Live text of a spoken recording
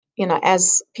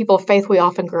as people of faith, we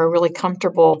often grow really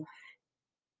comfortable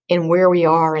in where we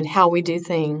are and how we do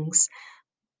things.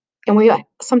 And we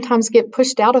sometimes get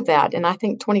pushed out of that. And I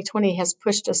think 2020 has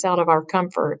pushed us out of our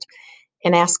comfort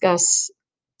and asked us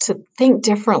to think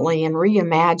differently and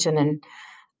reimagine and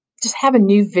just have a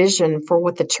new vision for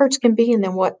what the church can be and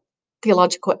then what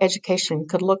theological education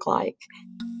could look like.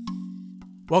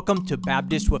 Welcome to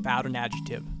Baptist Without an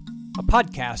Adjective, a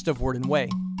podcast of Word and Way.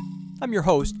 I'm your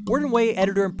host, Word and Way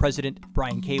editor and president,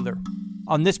 Brian Kaler.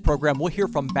 On this program, we'll hear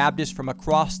from Baptists from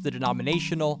across the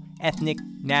denominational, ethnic,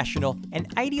 national, and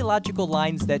ideological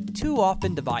lines that too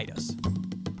often divide us.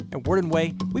 At Word and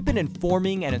Way, we've been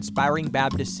informing and inspiring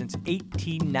Baptists since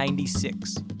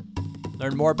 1896.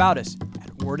 Learn more about us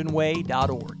at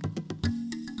wordandway.org.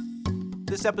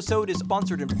 This episode is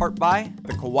sponsored in part by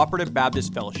the Cooperative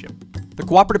Baptist Fellowship. The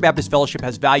Cooperative Baptist Fellowship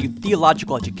has valued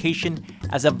theological education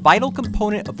as a vital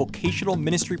component of vocational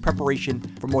ministry preparation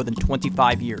for more than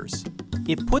 25 years.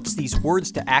 It puts these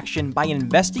words to action by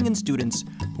investing in students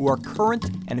who are current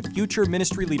and future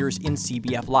ministry leaders in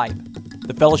CBF Life.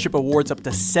 The fellowship awards up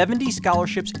to 70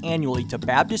 scholarships annually to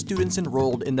Baptist students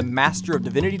enrolled in the Master of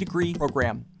Divinity degree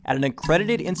program at an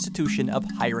accredited institution of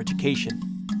higher education.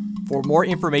 For more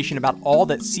information about all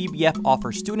that CBF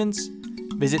offers students,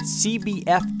 visit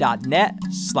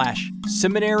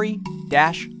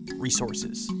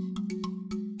cbf.net/seminary-resources.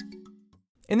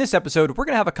 In this episode, we're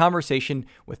going to have a conversation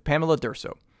with Pamela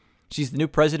Durso. She's the new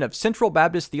president of Central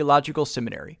Baptist Theological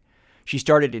Seminary. She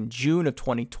started in June of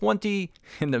 2020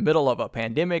 in the middle of a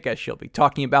pandemic, as she'll be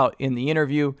talking about in the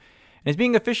interview, and is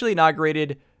being officially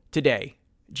inaugurated today,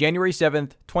 January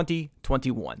 7th,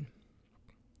 2021.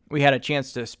 We had a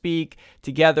chance to speak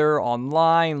together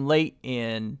online late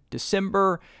in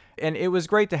December, and it was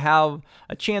great to have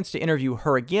a chance to interview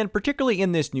her again, particularly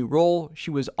in this new role.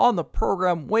 She was on the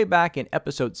program way back in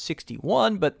episode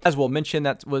 61, but as we'll mention,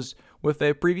 that was with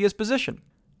a previous position.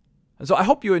 And so I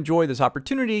hope you enjoy this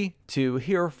opportunity to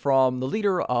hear from the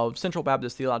leader of Central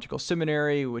Baptist Theological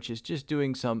Seminary, which is just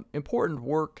doing some important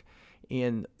work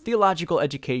in theological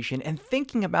education and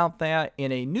thinking about that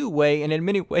in a new way. And in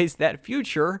many ways, that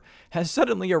future has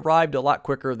suddenly arrived a lot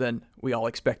quicker than we all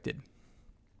expected.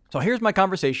 So here's my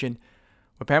conversation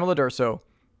with Pamela Durso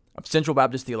of Central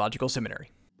Baptist Theological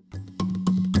Seminary.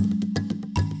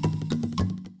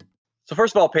 So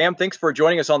first of all, Pam, thanks for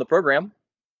joining us on the program.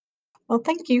 Well,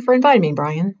 thank you for inviting me,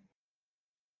 Brian.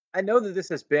 I know that this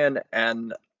has been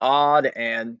an odd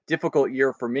and difficult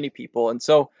year for many people. And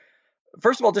so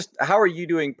first of all, just how are you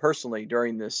doing personally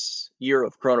during this year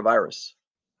of coronavirus?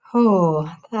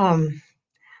 Well,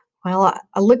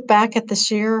 I look back at this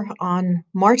year on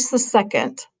March the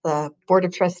 2nd, the Board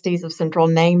of Trustees of Central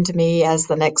named me as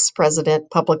the next president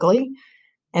publicly.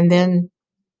 And then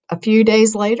a few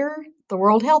days later, the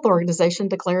World Health Organization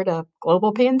declared a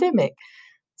global pandemic.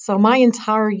 So my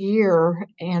entire year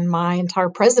and my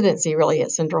entire presidency really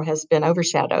at Central has been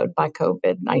overshadowed by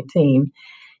COVID-19.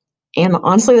 And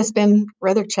honestly, that's been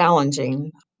rather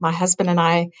challenging. My husband and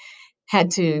I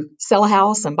had to sell a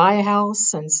house and buy a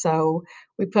house. And so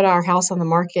we put our house on the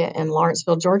market in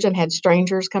Lawrenceville, Georgia, and had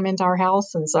strangers come into our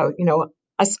house. And so,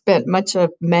 I spent much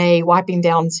of May wiping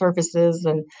down surfaces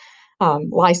and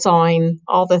Lysoling,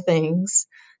 all the things.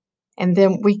 And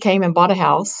then we came and bought a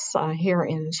house here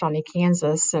in Shawnee,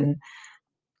 Kansas, and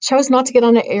chose not to get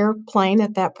on an airplane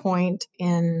at that point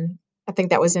I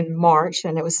think that was in March,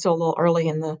 and it was still a little early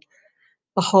in the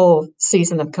whole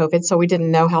season of COVID, so we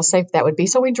didn't know how safe that would be.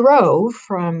 So we drove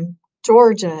from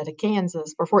Georgia to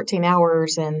Kansas for 14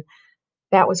 hours, and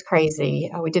that was crazy.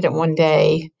 We did it one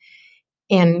day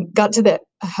and got to the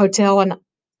hotel, and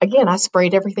again, I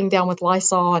sprayed everything down with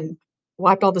Lysol and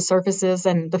wiped all the surfaces,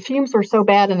 and the fumes were so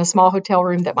bad in a small hotel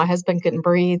room that my husband couldn't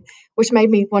breathe, which made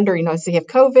me wonder, does he have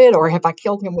COVID or have I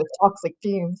killed him with toxic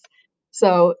fumes?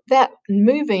 So that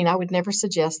moving, I would never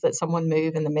suggest that someone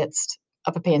move in the midst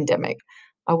of a pandemic.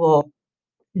 I will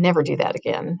never do that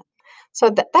again. So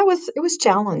it was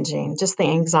challenging. Just the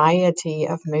anxiety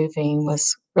of moving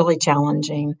was really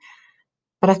challenging.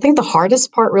 But I think the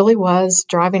hardest part really was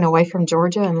driving away from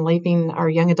Georgia and leaving our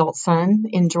young adult son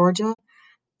in Georgia.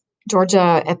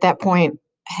 Georgia at that point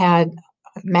had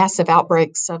massive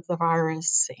outbreaks of the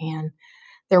virus, and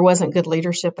there wasn't good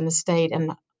leadership in the state,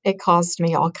 and it caused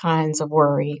me all kinds of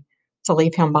worry to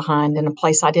leave him behind in a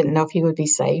place I didn't know if he would be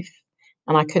safe,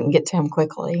 and I couldn't get to him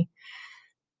quickly.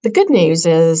 The good news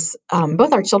is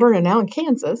both our children are now in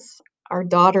Kansas. Our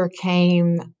daughter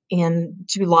came in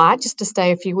July just to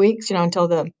stay a few weeks, until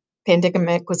the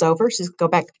pandemic was over. She's go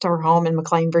back to her home in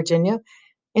McLean, Virginia,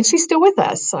 and she's still with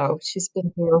us. So she's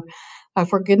been here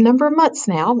for a good number of months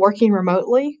now, working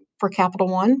remotely for Capital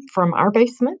One from our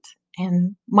basement,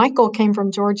 and Michael came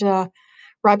from Georgia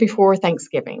right before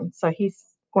Thanksgiving. So he's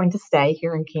going to stay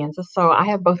here in Kansas. So I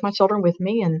have both my children with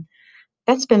me, and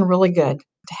that's been really good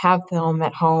to have them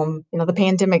at home. The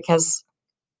pandemic has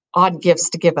odd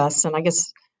gifts to give us, and I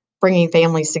guess bringing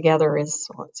families together is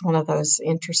it's one of those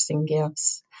interesting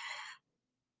gifts.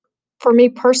 For me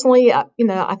personally,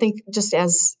 I think just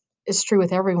as is true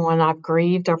with everyone, I've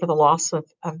grieved over the loss of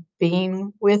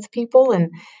being with people and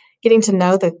getting to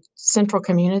know the central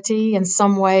community in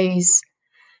some ways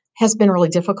has been really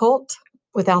difficult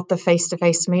without the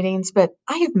face-to-face meetings, but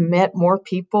I have met more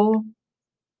people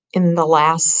in the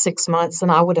last 6 months than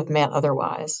I would have met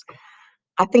otherwise.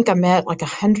 I think I met like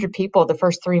 100 people the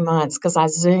first 3 months because I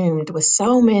Zoomed with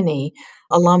so many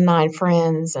alumni and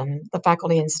friends and the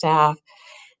faculty and staff.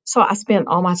 So I spent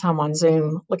all my time on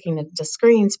Zoom looking at the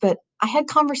screens, but I had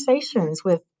conversations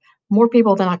with more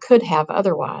people than I could have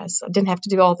otherwise. I didn't have to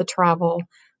do all the travel.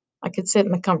 I could sit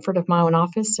in the comfort of my own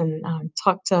office and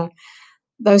talk to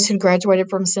those who graduated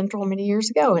from Central many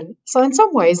years ago. And so, in some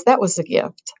ways, that was a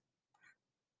gift.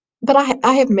 But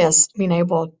I have missed being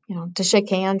able, to shake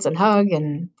hands and hug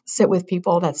and sit with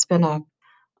people. That's been a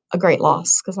great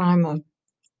loss because I'm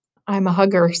a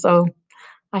hugger. So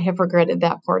I have regretted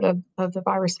that part of the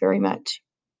virus very much.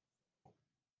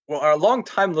 Well, our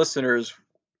longtime listeners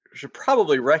should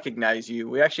probably recognize you.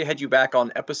 We actually had you back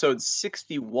on episode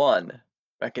 61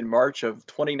 back in March of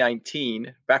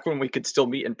 2019, back when we could still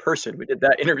meet in person. We did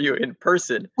that interview in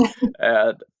person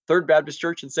at Third Baptist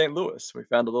Church in St. Louis. We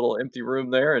found a little empty room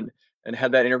there and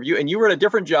had that interview. And you were in a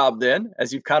different job then,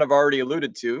 as you've kind of already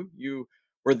alluded to. You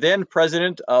were then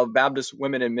president of Baptist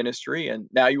Women in Ministry, and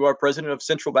now you are president of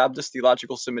Central Baptist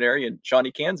Theological Seminary in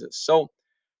Shawnee, Kansas. So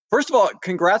first of all,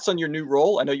 congrats on your new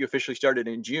role. I know you officially started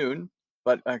in June,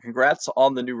 but congrats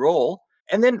on the new role.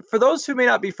 And then for those who may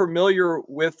not be familiar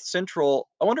with Central,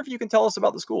 I wonder if you can tell us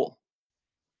about the school.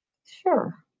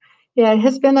 Sure. Yeah, it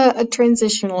has been a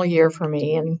transitional year for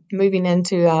me, and moving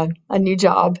into a new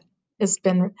job has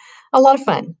been a lot of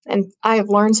fun. And I have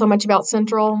learned so much about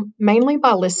Central mainly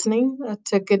by listening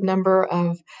to a good number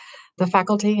of the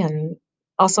faculty. And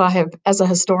also, I have, as a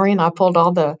historian, I pulled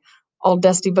all the old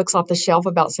dusty books off the shelf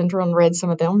about Central and read some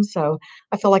of them. So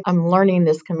I feel like I'm learning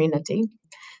this community.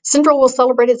 Central will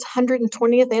celebrate its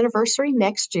 120th anniversary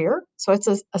next year. So it's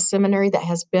a seminary that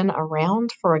has been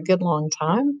around for a good long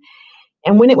time.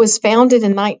 And when it was founded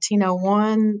in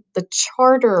 1901, the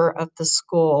charter of the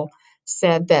school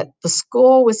said that the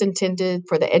school was intended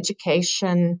for the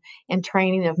education and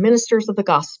training of ministers of the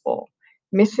gospel,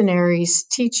 missionaries,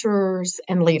 teachers,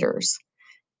 and leaders.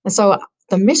 And so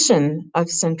the mission of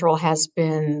Central has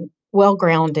been well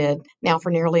grounded now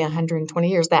for nearly 120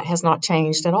 years. That has not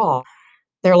changed at all.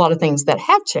 There are a lot of things that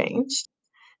have changed.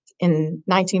 In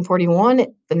 1941,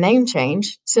 the name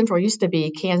changed. Central used to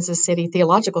be Kansas City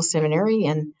Theological Seminary,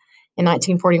 and in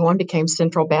 1941 became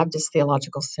Central Baptist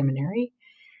Theological Seminary.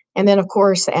 And then, of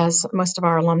course, as most of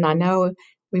our alumni know,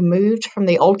 we moved from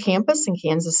the old campus in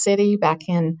Kansas City back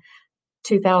in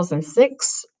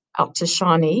 2006 out to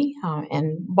Shawnee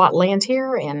and bought land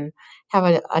here and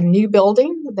have a new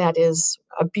building that is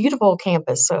a beautiful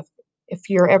campus. So if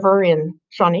you're ever in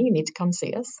Shawnee, you need to come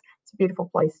see us. It's a beautiful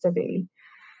place to be.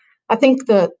 I think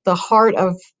the heart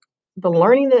of the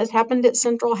learning that has happened at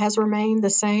Central has remained the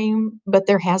same, but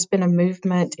there has been a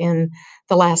movement in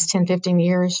the last 10, 15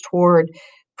 years toward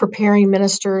preparing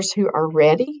ministers who are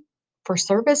ready for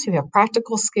service, who have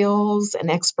practical skills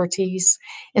and expertise.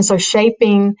 And so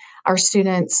shaping our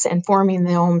students and forming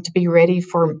them to be ready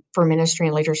for ministry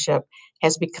and leadership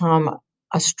has become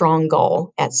a strong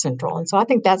goal at Central. And so I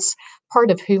think that's part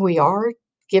of who we are,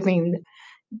 giving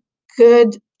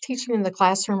good teaching in the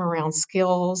classroom around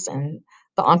skills and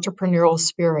the entrepreneurial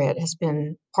spirit has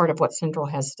been part of what Central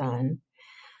has done.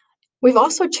 We've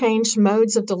also changed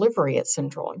modes of delivery at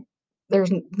Central.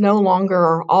 There's no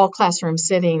longer all classroom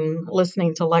sitting,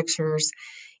 listening to lectures.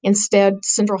 Instead,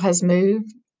 Central has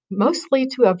moved mostly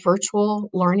to a virtual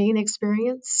learning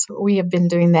experience. We have been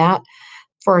doing that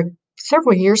for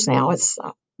several years now. It's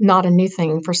not a new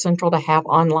thing for Central to have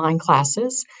online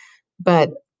classes, but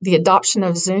the adoption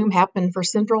of Zoom happened for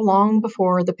Central long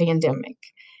before the pandemic.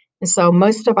 And so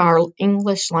most of our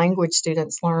English language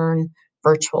students learn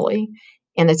virtually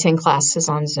and attend classes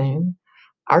on Zoom.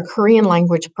 Our Korean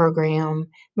language program,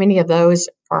 many of those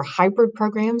are hybrid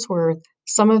programs where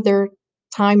some of their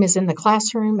time is in the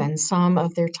classroom and some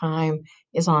of their time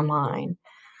is online.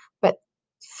 But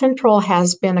Central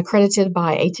has been accredited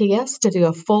by ATS to do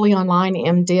a fully online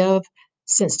MDiv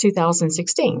since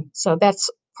 2016. So that's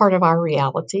part of our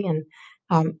reality and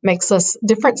makes us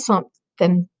different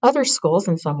than other schools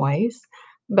in some ways.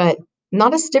 but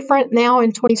not as different now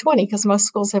in 2020 because most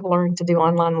schools have learned to do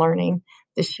online learning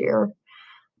this year.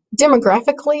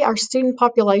 Demographically, our student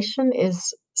population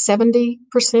is 70%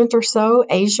 or so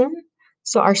Asian.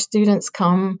 So our students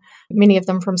come, many of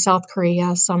them from South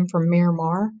Korea, some from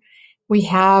Myanmar. We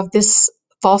have this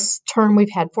fall term,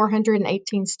 we've had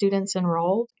 418 students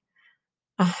enrolled,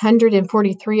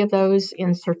 143 of those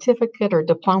in certificate or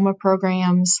diploma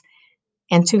programs,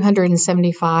 and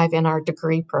 275 in our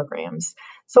degree programs.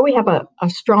 So we have a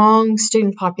strong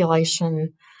student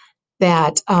population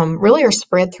that really are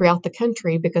spread throughout the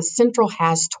country because Central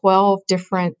has 12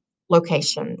 different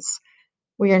locations.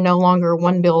 We are no longer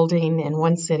one building in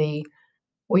one city.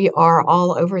 We are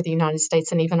all over the United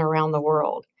States and even around the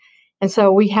world. And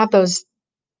so we have those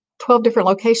 12 different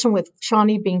locations, with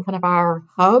Shawnee being kind of our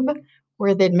hub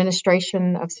where the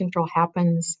administration of Central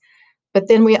happens. But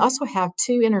then we also have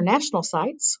two international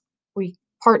sites. We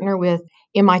partner with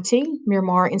MIT,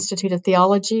 Miramar Institute of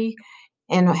Theology,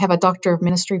 and have a Doctor of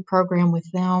Ministry program with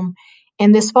them.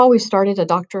 And this fall, we started a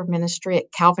Doctor of Ministry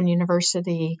at Calvin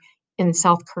University in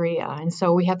South Korea. And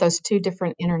so we have those two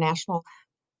different international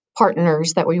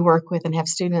partners that we work with and have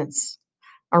students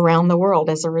around the world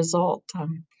as a result.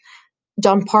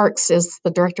 John Parks is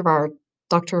the director of our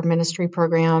Doctor of Ministry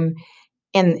program,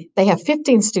 and they have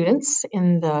 15 students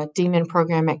in the DMin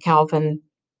program at Calvin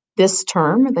this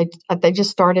term. They just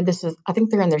started. I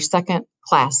think they're in their second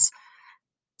class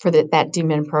for that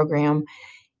DMin program.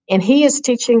 And he is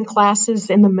teaching classes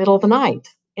in the middle of the night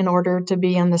in order to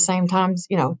be in the same times,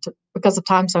 because of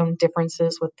time zone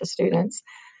differences with the students.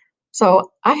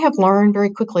 So I have learned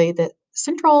very quickly that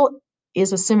Central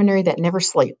is a seminary that never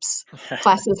sleeps.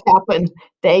 Classes happen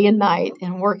day and night,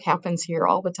 and work happens here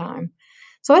all the time.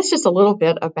 So that's just a little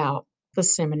bit about the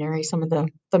seminary, some of the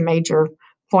major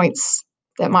points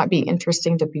that might be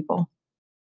interesting to people.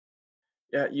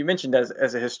 Yeah, you mentioned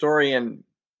as a historian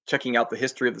checking out the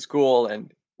history of the school,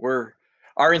 and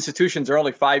our institutions are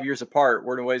only 5 years apart.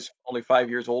 Wharton Way's only 5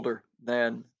 years older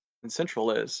than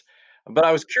Central is. But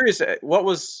I was curious,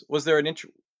 was there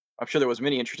I'm sure there was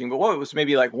many interesting, but what was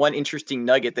maybe like one interesting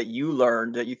nugget that you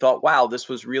learned that you thought, wow, this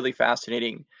was really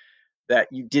fascinating that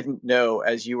you didn't know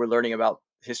as you were learning about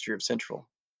the history of Central?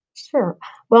 Sure.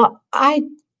 Well, I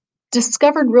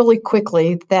discovered really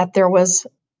quickly that there was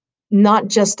not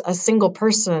just a single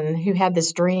person who had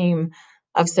this dream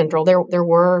of Central. There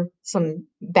were some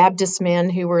Baptist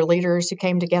men who were leaders who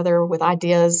came together with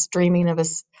ideas, dreaming of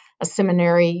a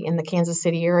seminary in the Kansas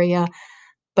City area.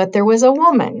 But there was a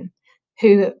woman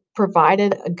who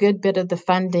provided a good bit of the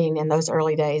funding in those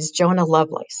early days, Jonah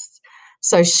Lovelace.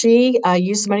 So she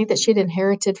used money that she'd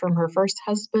inherited from her first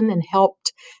husband and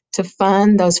helped to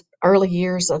fund those early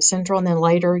years of Central, and then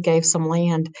later gave some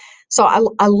land. So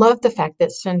I love the fact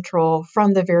that Central,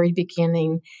 from the very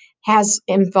beginning, has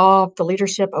involved the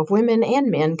leadership of women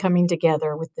and men coming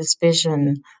together with this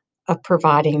vision of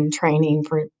providing training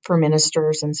for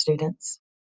ministers and students.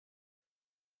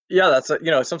 Yeah,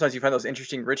 sometimes you find those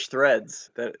interesting rich threads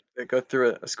that go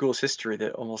through a school's history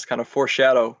that almost kind of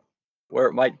foreshadow where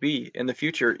it might be in the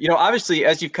future. Obviously,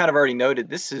 as you've kind of already noted,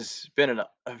 this has been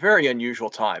a very unusual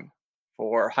time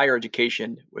for higher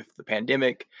education with the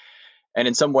pandemic. And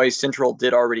in some ways, Central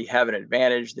did already have an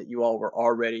advantage that you all were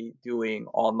already doing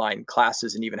online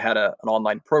classes and even had an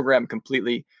online program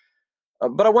completely.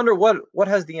 But I wonder what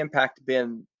has the impact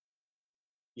been,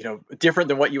 different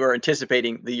than what you were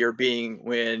anticipating the year being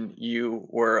when you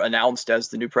were announced as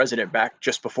the new president back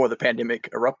just before the pandemic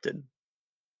erupted.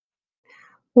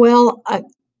 Well,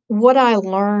 what I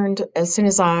learned as soon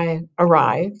as I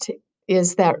arrived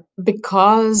is that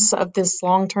because of this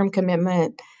long-term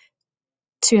commitment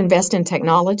to invest in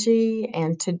technology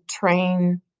and to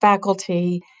train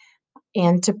faculty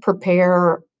and to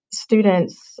prepare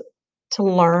students to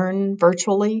learn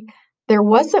virtually, there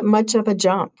wasn't much of a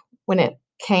jump when it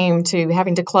came to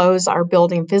having to close our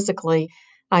building physically.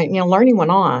 Learning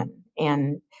went on,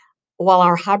 and while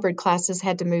our hybrid classes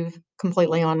had to move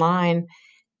completely online,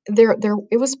 there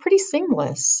it was pretty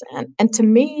seamless, and to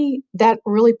me, that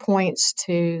really points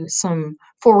to some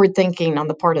forward thinking on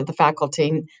the part of the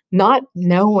faculty, not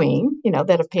knowing,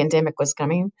 that a pandemic was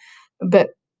coming, but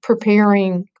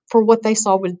preparing for what they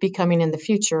saw would be coming in the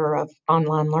future of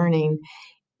online learning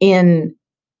in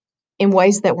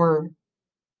ways that were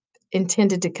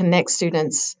intended to connect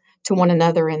students to one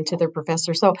another and to their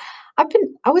professors. So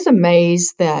I was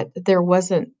amazed that there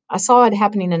wasn't I saw it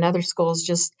happening in other schools,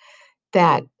 just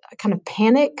that kind of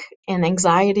panic and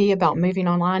anxiety about moving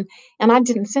online, and I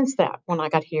didn't sense that when I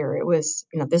got here. It was,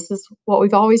 this is what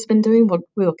we've always been doing.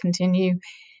 We will continue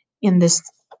in this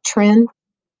trend.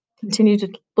 continue to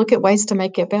look at ways to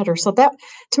make it better. So that,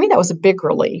 to me, that was a big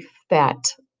relief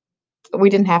that I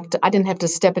didn't have to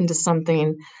step into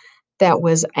something that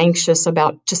was anxious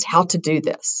about just how to do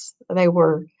this. They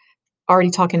were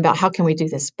already talking about how can we do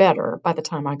this better by the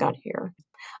time I got here.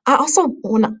 I also,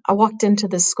 when I walked into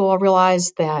this school, I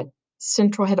realized that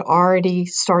Central had already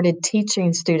started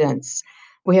teaching students.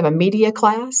 We have a media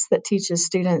class that teaches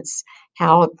students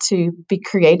how to be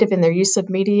creative in their use of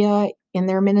media in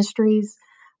their ministries.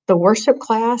 The worship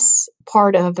class,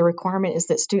 part of the requirement is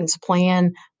that students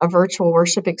plan a virtual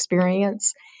worship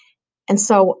experience. And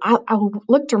so I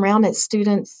looked around at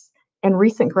students and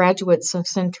recent graduates of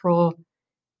Central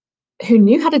who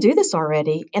knew how to do this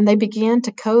already, and they began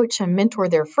to coach and mentor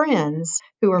their friends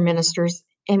who were ministers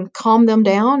and calm them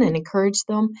down and encourage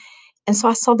them. And so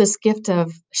I saw this gift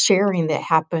of sharing that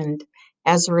happened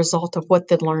as a result of what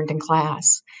they'd learned in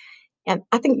class. And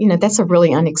I think, that's a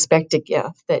really unexpected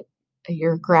gift that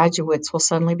your graduates will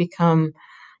suddenly become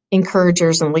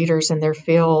encouragers and leaders in their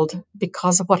field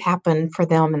because of what happened for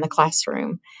them in the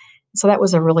classroom. So that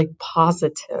was a really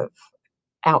positive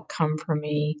outcome for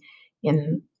me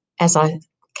in as I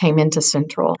came into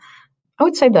Central. I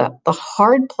would say the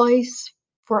hard place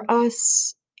for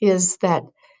us is that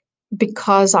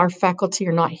because our faculty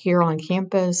are not here on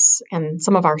campus and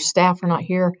some of our staff are not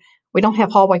here, we don't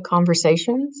have hallway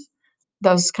conversations.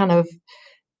 Those kind of,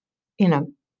 you know,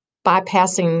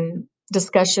 bypassing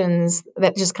discussions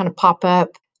that just kind of pop up,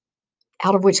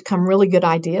 out of which come really good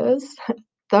ideas.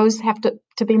 Those have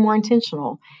to be more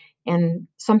intentional. And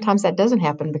sometimes that doesn't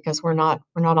happen because we're not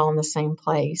all in the same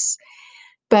place.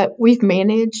 But we've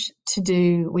managed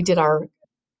we did our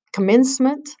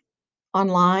commencement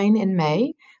online in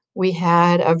May. We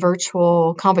had a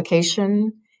virtual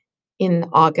convocation in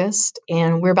August,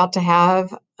 and we're about to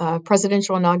have a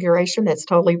presidential inauguration that's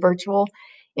totally virtual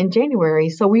in January.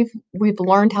 So we've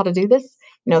learned how to do this.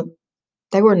 You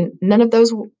know, none of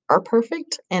those are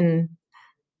perfect, and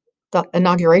the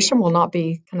inauguration will not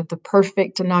be kind of the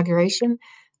perfect inauguration.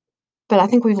 But I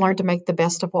think we've learned to make the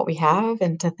best of what we have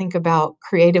and to think about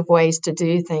creative ways to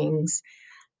do things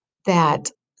that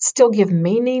still give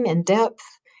meaning and depth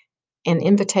and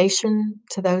invitation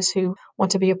to those who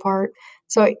want to be a part.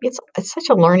 So it's such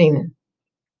a learning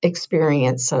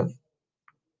experience of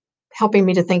helping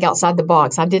me to think outside the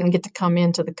box. I didn't get to come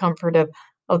into the comfort of,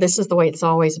 oh, this is the way it's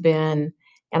always been,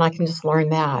 and I can just learn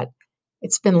that.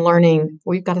 It's been learning.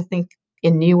 We've got to think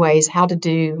in new ways how to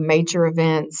do major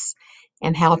events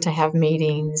and how to have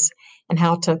meetings and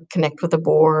how to connect with the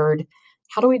board.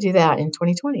 How do we do that in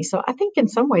 2020? So I think in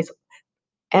some ways,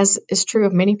 as is true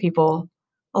of many people,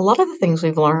 a lot of the things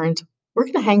we've learned, we're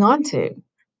going to hang on to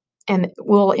and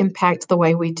will impact the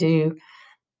way we do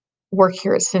work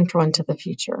here at Central into the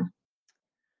future.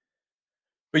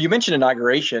 But you mentioned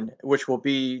inauguration, which will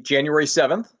be January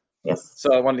 7th. Yes,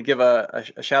 So I wanted to give a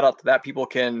shout out to that. People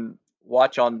can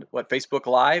watch on Facebook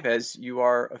Live as you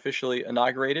are officially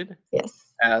inaugurated yes.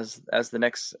 as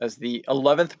the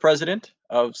 11th president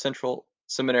of Central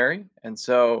Seminary.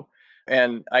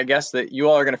 And I guess that you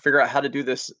all are going to figure out how to do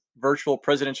this virtual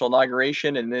presidential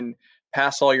inauguration and then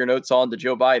pass all your notes on to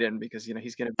Joe Biden because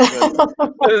he's going to be doing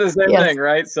the same Yes, thing,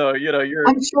 right? So you're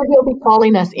I'm sure he'll be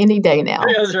calling us any day now.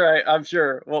 yeah, that's right. I'm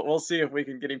sure. We'll see if we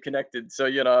can get him connected. So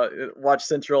watch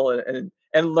Central and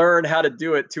learn how to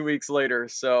do it 2 weeks later.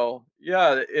 So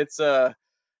yeah,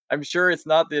 I'm sure it's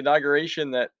not the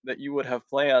inauguration that you would have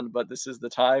planned, but this is the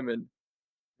time in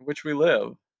which we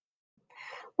live.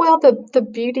 Well, the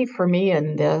beauty for me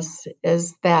in this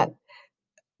is that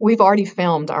we've already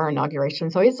filmed our inauguration,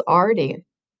 so it's already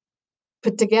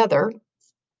put together.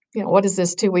 What is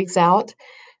this, 2 weeks out?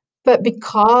 But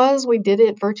because we did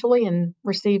it virtually and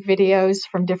received videos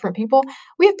from different people,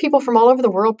 we have people from all over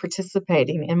the world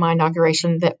participating in my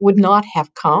inauguration that would not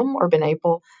have come or been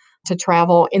able to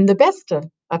travel in the best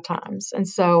of times. And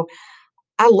so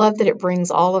I love that it brings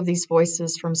all of these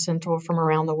voices from Central from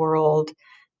around the world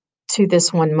to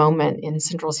this one moment in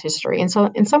Central's history. And so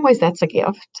in some ways that's a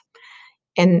gift.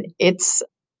 And it's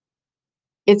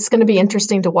going to be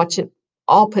interesting to watch it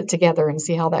all put together and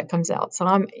see how that comes out. So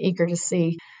I'm eager to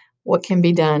see what can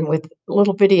be done with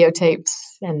little videotapes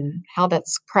and how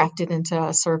that's crafted into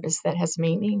a service that has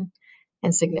meaning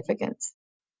and significance.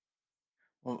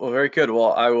 Well, very good.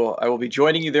 Well, I will be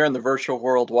joining you there in the virtual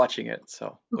world watching it.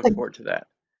 So look Okay. forward to that.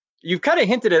 You've kind of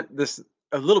hinted at this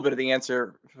a little bit of the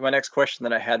answer for my next question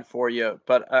that I had for you,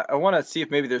 but I want to see if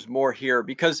maybe there's more here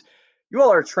because you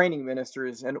all are training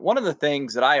ministers, and one of the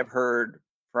things that I have heard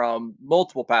from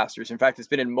multiple pastors, in fact, it's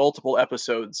been in multiple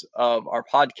episodes of our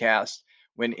podcast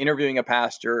when interviewing a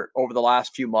pastor over the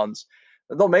last few months,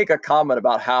 they'll make a comment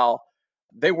about how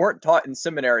they weren't taught in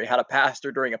seminary how to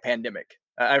pastor during a pandemic.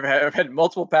 I've had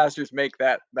multiple pastors make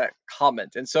that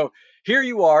comment. And so here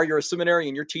you are, you're a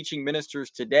seminarian, you're teaching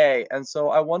ministers today. And so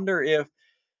I wonder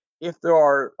if there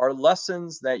are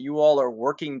lessons that you all are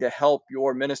working to help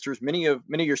your ministers. Many of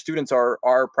your students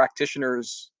are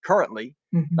practitioners currently,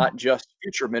 Mhm. not just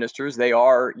future ministers. They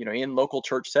are, in local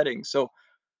church settings. So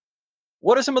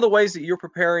what are some of the ways that you're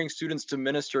preparing students to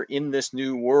minister in this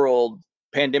new world,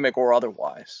 pandemic or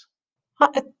otherwise?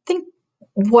 I think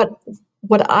what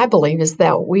what I believe is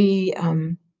that we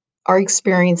are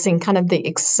experiencing kind of the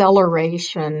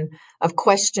acceleration of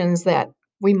questions that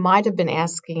we might have been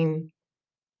asking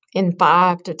in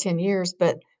 5 to 10 years,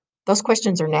 but those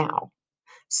questions are now.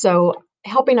 So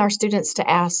helping our students to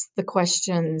ask the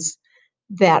questions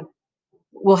that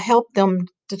will help them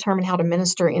determine how to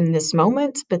minister in this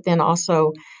moment, but then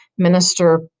also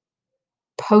minister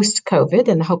post COVID,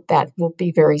 and hope that will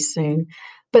be very soon.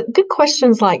 But good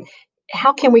questions like,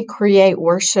 how can we create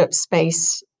worship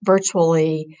space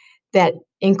virtually that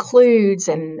includes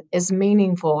and is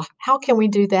meaningful? How can we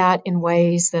do that in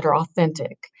ways that are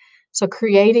authentic? So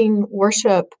creating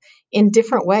worship in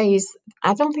different ways,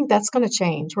 I don't think that's going to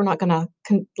change. We're not going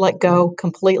to let go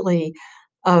completely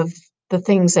of the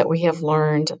things that we have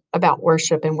learned about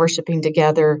worship and worshiping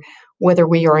together, whether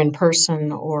we are in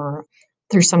person or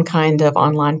through some kind of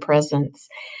online presence.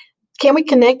 Can we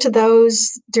connect to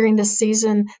those during this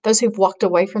season, those who've walked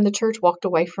away from the church, walked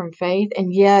away from faith,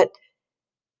 and yet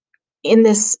in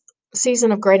this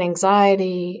season of great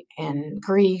anxiety and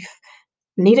grief,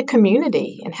 need a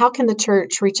community? And how can the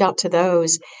church reach out to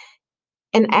those?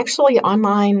 And actually,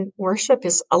 online worship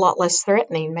is a lot less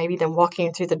threatening, maybe, than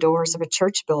walking through the doors of a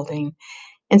church building.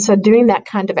 And so, doing that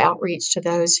kind of outreach to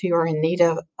those who are in need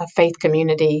of a faith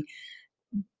community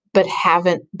but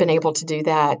haven't been able to do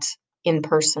that in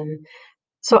person.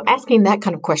 So asking that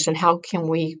kind of question, how can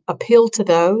we appeal to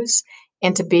those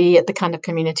and to be at the kind of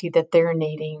community that they're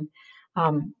needing?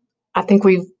 Um, I think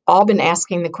we've all been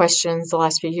asking the questions the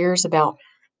last few years about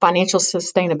financial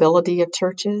sustainability of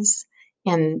churches,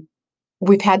 and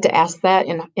we've had to ask that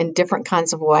in different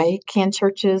kinds of way. Can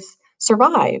churches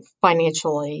survive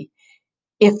financially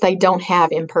if they don't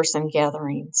have in-person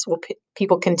gatherings? Will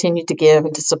people continue to give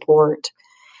and to support?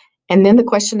 And then the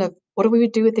question of, what do we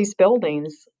do with these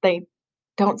buildings? They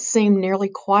don't seem nearly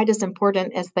quite as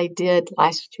important as they did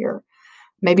last year.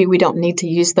 Maybe we don't need to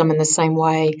use them in the same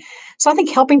way. So I think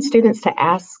helping students to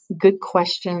ask good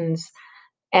questions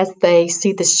as they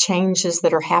see these changes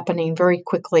that are happening very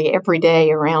quickly every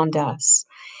day around us.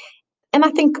 And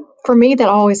I think for me, that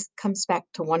always comes back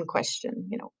to one question,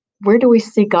 where do we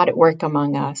see God at work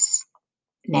among us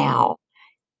now?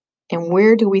 And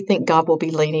where do we think God will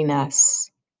be leading us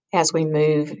as we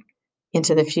move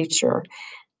into the future?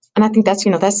 And I think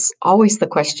that's always the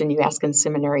question you ask in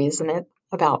seminary, isn't it?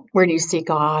 About, where do you see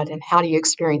God and how do you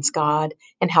experience God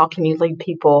and how can you lead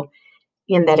people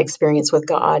in that experience with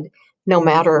God, no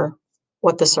matter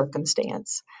what the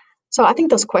circumstance? So I think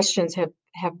those questions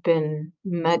have been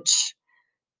much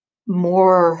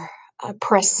more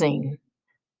pressing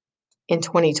in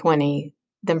 2020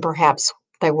 than perhaps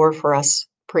they were for us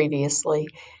previously.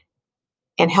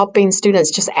 And helping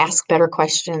students just ask better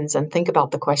questions and think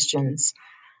about the questions,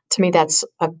 to me, that's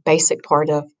a basic part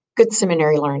of good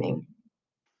seminary learning.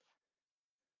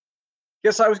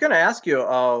 Yes, I was going to ask you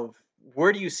of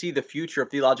where do you see the future of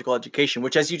theological education,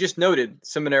 which, as you just noted,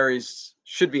 seminaries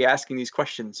should be asking these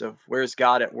questions of where's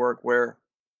God at work, where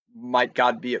might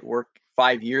God be at work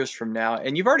 5 years from now?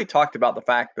 And you've already talked about the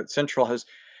fact that Central has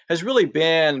really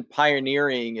been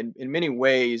pioneering in many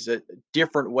ways a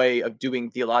different way of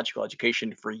doing theological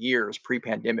education for years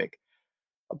pre-pandemic.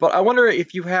 But I wonder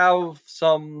if you have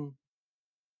some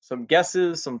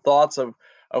guesses, some thoughts of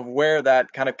where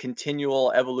that kind of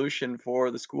continual evolution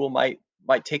for the school might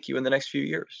take you in the next few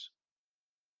years.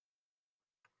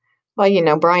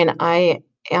 Well, Brian, I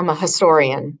am a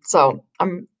historian, so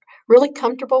I'm really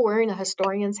comfortable wearing a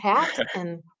historian's hat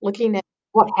and looking at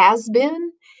what has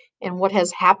been and what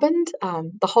has happened.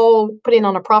 The whole putting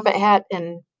on a prophet hat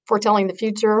and foretelling the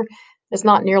future is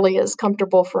not nearly as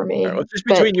comfortable for All right, well, me. just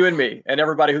But between you and me and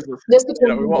everybody who's listening, just we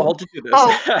between won't me. hold you to this.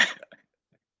 Uh,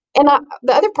 And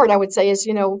the other part I would say is,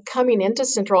 coming into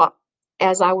Central,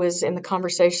 as I was in the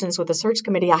conversations with the search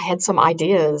committee, I had some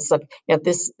ideas of,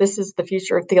 this is the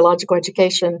future of theological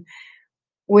education,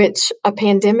 which a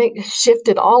pandemic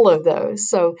shifted all of those.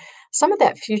 So some of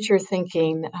that future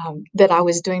thinking that I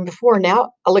was doing before,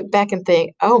 now I look back and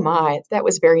think, oh my, that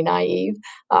was very naive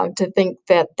to think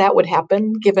that that would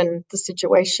happen given the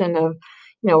situation of,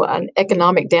 an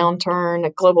economic downturn,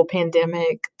 a global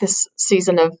pandemic, this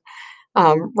season of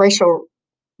racial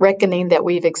reckoning that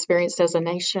we've experienced as a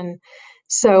nation.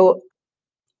 So,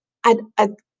 I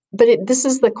but this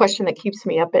is the question that keeps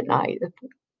me up at night.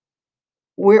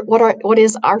 What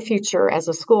is our future as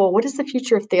a school? What is the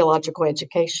future of theological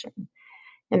education?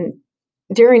 And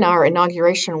during our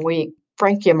inauguration week,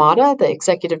 Frank Yamada, the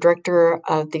executive director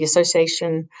of the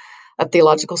Association of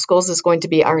Theological Schools, is going to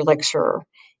be our lecturer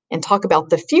and talk about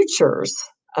the futures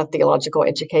of theological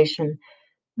education.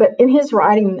 But in his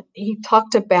writing, he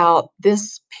talked about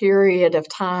this period of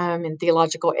time in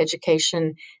theological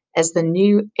education as the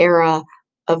new era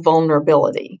of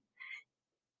vulnerability.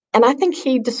 And I think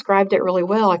he described it really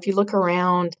well. If you look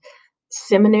around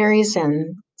seminaries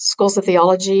and schools of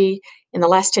theology in the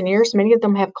last 10 years, many of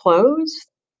them have closed,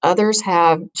 others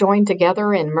have joined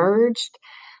together and merged.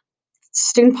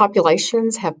 Student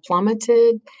populations have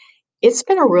plummeted. It's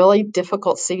been a really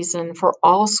difficult season for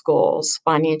all schools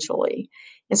financially.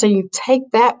 And so you take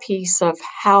that piece of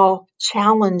how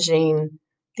challenging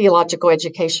theological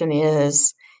education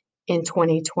is in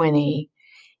 2020,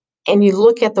 and you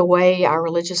look at the way our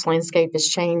religious landscape is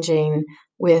changing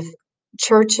with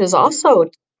churches also,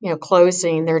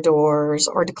 closing their doors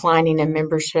or declining in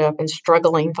membership and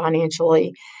struggling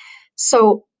financially.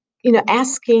 So,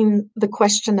 asking the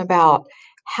question about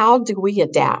how do we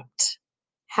adapt?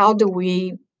 How do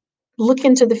we look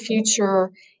into the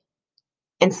future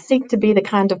and seek to be the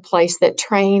kind of place that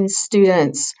trains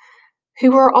students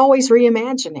who are always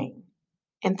reimagining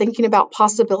and thinking about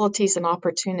possibilities and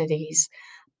opportunities?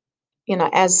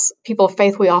 As people of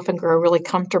faith, we often grow really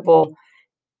comfortable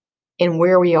in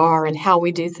where we are and how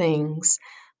we do things.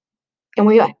 And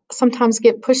we sometimes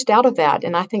get pushed out of that.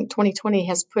 And I think 2020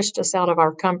 has pushed us out of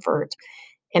our comfort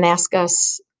and asked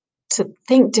us to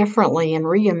think differently and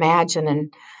reimagine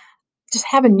and just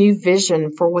have a new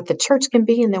vision for what the church can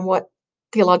be and then what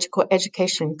theological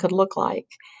education could look like.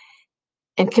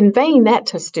 And conveying that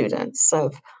to students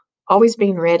of always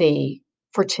being ready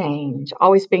for change,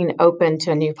 always being open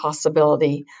to a new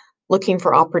possibility, looking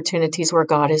for opportunities where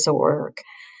God is at work.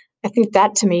 I think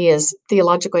that to me is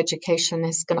theological education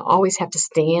is going to always have to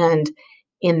stand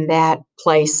in that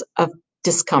place of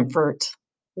discomfort,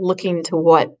 looking to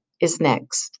what is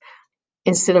next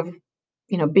instead of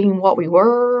being what we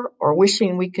were or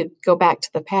wishing we could go back to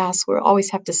the past. We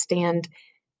always have to stand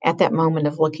at that moment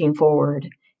of looking forward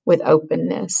with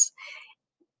openness.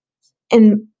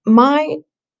 And my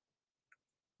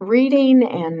reading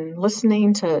and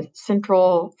listening to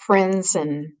Central friends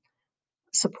and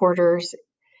supporters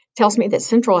tells me that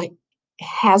Central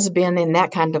has been in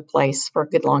that kind of place for a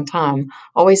good long time,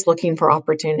 always looking for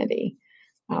opportunity.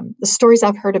 The stories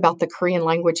I've heard about the Korean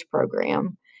language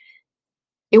program,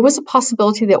 it was a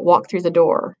possibility that walked through the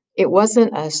door. It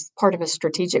wasn't part of a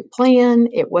strategic plan.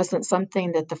 It wasn't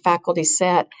something that the faculty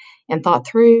set and thought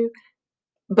through.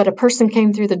 But a person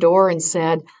came through the door and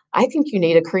said, I think you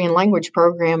need a Korean language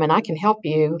program and I can help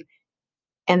you.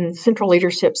 And central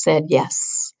leadership said,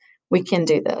 yes, we can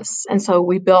do this. And so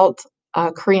we built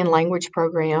a Korean language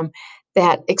program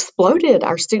that exploded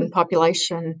our student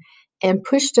population and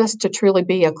pushed us to truly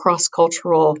be a cross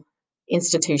cultural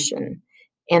institution.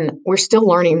 And we're still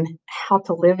learning how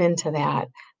to live into that.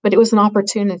 But it was an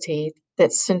opportunity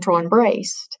that Central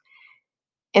embraced.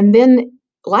 And then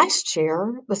last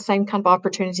year, the same kind of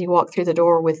opportunity walked through the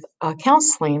door with a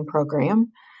counseling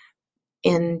program.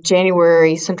 In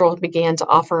January, Central began to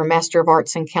offer a Master of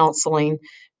Arts in Counseling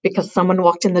because someone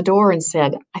walked in the door and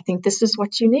said, I think this is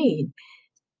what you need.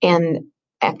 And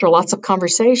after lots of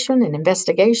conversation and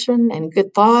investigation and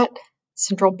good thought,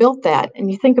 Central built that. And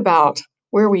you think about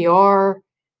where we are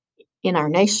in our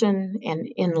nation and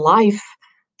in life,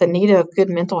 the need of good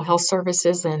mental health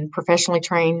services and professionally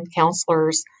trained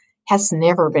counselors has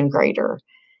never been greater.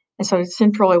 And so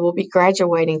Central will be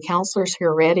graduating counselors who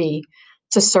are ready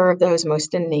to serve those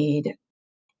most in need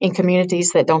in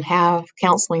communities that don't have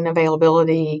counseling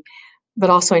availability, but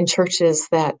also in churches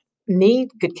that need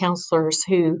good counselors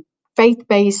who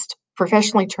faith-based,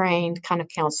 professionally trained kind of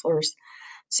counselors.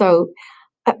 So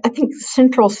I think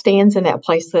Central stands in that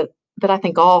place that I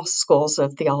think all schools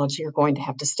of theology are going to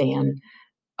have to stand.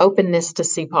 Openness to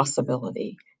see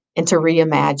possibility and to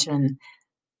reimagine.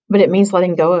 But it means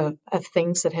letting go of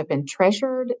things that have been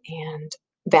treasured and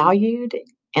valued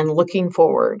and looking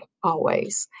forward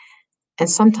always. And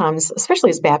sometimes,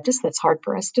 especially as Baptists, that's hard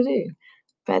for us to do.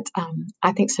 But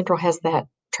I think Central has that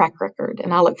track record,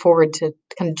 and I look forward to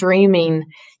kind of dreaming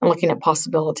and looking at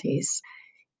possibilities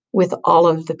with all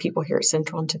of the people here at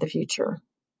Central into the future.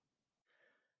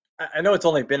 I know it's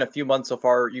only been a few months so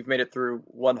far. You've made it through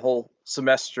one whole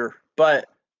semester, but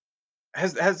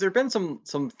has there been some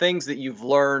things that you've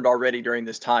learned already during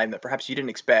this time that perhaps you didn't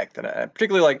expect? And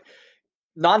particularly like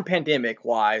non-pandemic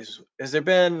wise, has there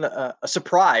been a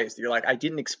surprise that you're like, I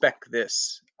didn't expect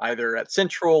this either at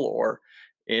Central or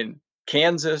in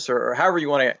Kansas or however you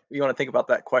want to think about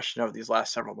that question over these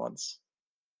last several months?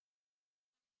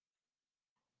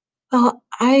 Well,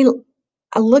 I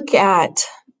look at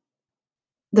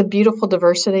the beautiful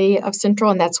diversity of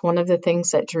Central, and that's one of the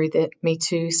things that drew me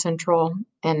to Central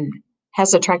and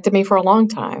has attracted me for a long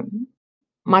time.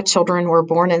 My children were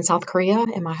born in South Korea,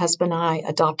 and my husband and I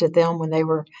adopted them when they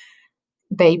were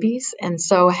babies. And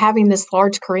so having this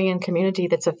large Korean community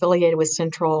that's affiliated with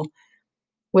Central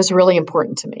was really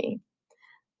important to me.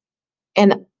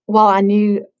 And while I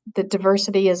knew that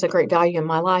diversity is a great value in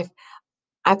my life,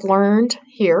 I've learned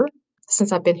here,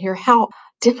 since I've been here, how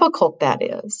difficult that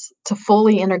is to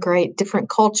fully integrate different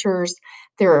cultures.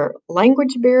 There are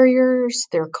language barriers,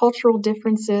 there are cultural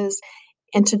differences,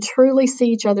 and to truly see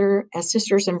each other as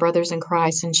sisters and brothers in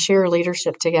Christ and share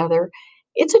leadership together,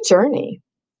 it's a journey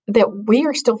that we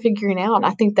are still figuring out.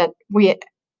 I think that we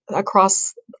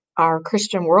across our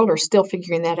Christian world are still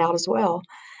figuring that out as well.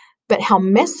 But how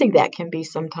messy that can be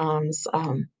sometimes,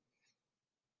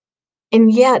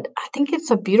 and yet I think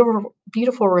it's a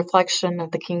beautiful reflection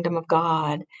of the kingdom of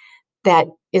God that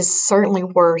is certainly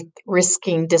worth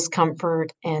risking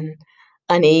discomfort and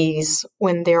unease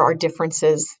when there are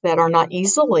differences that are not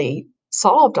easily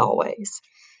solved always.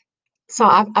 So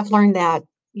I've learned that,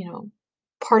 you know,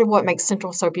 part of what makes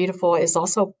Central so beautiful is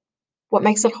also what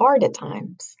makes it hard at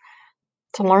times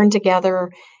to learn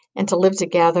together and to live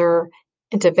together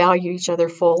and to value each other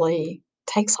fully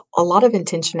takes a lot of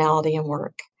intentionality and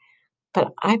work,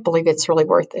 but I believe it's really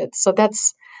worth it. So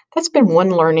that's been one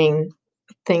learning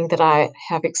thing that I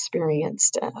have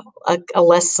experienced, a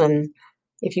lesson,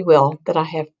 if you will, that I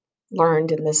have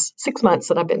learned in this 6 months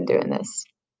that I've been doing this.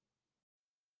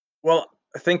 Well,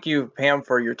 thank you, Pam,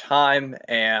 for your time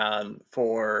and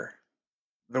for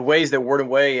the ways that Word and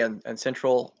Way and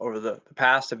Central over the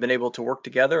past have been able to work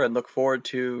together, and look forward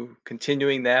to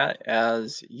continuing that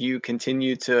as you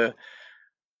continue to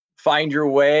find your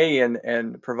way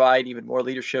and provide even more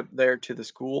leadership there to the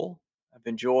school. I've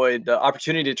enjoyed the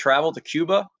opportunity to travel to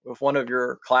Cuba with one of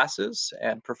your classes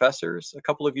and professors a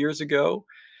couple of years ago,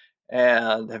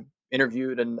 and have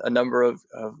interviewed a number of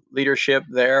leadership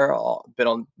there. Been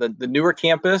on the newer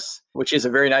campus, which is a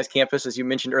very nice campus, as you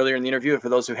mentioned earlier in the interview. For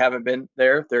those who haven't been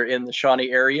there, if they're in the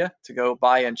Shawnee area, to go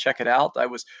by and check it out.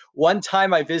 One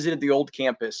time I visited the old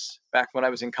campus back when I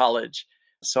was in college,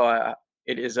 so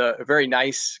it is a very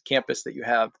nice campus that you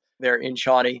have there in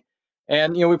Shawnee.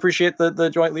 And we appreciate the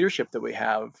joint leadership that we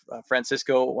have.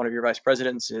 Francisco, one of your vice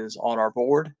presidents, is on our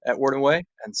board at Word and Way,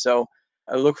 and so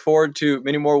I look forward to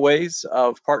many more ways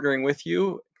of partnering with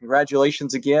you.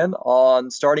 Congratulations again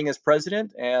on starting as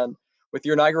president and with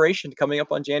your inauguration coming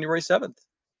up on January 7th.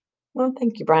 Well,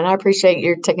 thank you, Brian. I appreciate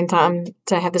you taking time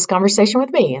to have this conversation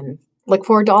with me and look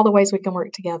forward to all the ways we can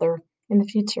work together in the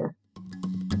future.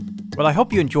 Well, I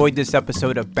hope you enjoyed this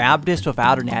episode of Baptist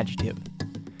Without an Adjective.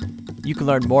 You can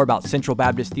learn more about Central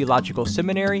Baptist Theological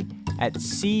Seminary at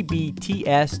cbts.edu.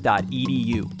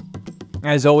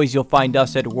 As always, you'll find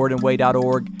us at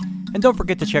wordandway.org. And don't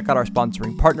forget to check out our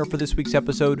sponsoring partner for this week's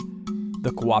episode,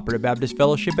 the Cooperative Baptist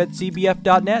Fellowship at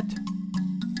cbf.net.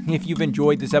 If you've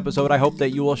enjoyed this episode, I hope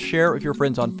that you will share it with your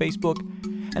friends on Facebook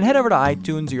and head over to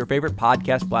iTunes or your favorite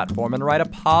podcast platform and write a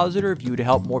positive review to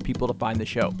help more people to find the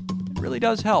show. It really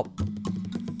does help.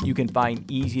 You can find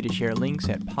easy-to-share links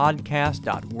at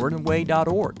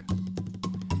podcast.wordandway.org.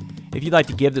 If you'd like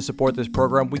to give to support this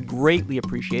program, we greatly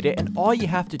appreciate it, and all you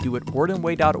have to do at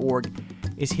wordandway.org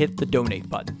is hit the donate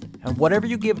button. And whatever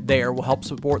you give there will help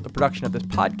support the production of this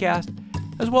podcast,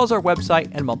 as well as our website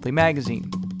and monthly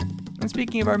magazine. And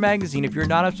speaking of our magazine, if you're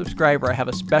not a subscriber, I have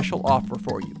a special offer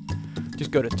for you.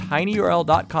 Just go to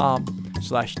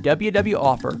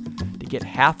tinyurl.com/WWoffer to get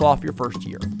half off your first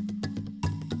year.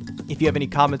 If you have any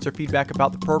comments or feedback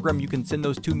about the program, you can send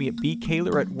those to me at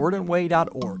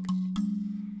bkaler@wordandway.org.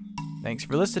 Thanks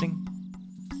for listening.